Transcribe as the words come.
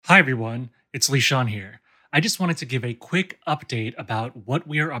Hi, everyone. It's Lishan here. I just wanted to give a quick update about what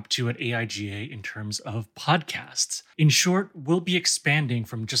we are up to at AIGA in terms of podcasts. In short, we'll be expanding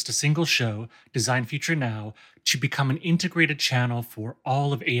from just a single show, Design Future Now, to become an integrated channel for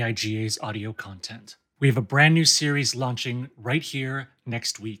all of AIGA's audio content. We have a brand new series launching right here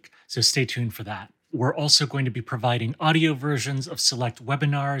next week, so stay tuned for that. We're also going to be providing audio versions of select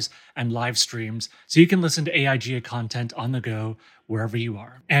webinars and live streams so you can listen to AIGA content on the go wherever you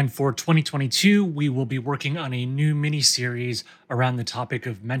are. And for 2022, we will be working on a new mini series around the topic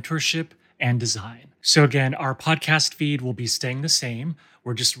of mentorship and design. So again, our podcast feed will be staying the same.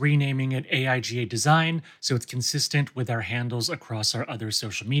 We're just renaming it AIGA Design so it's consistent with our handles across our other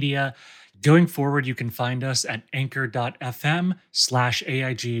social media. Going forward, you can find us at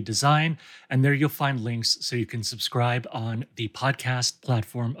anchor.fm/AIGA Design, and there you'll find links so you can subscribe on the podcast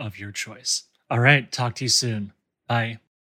platform of your choice. All right, talk to you soon. Bye.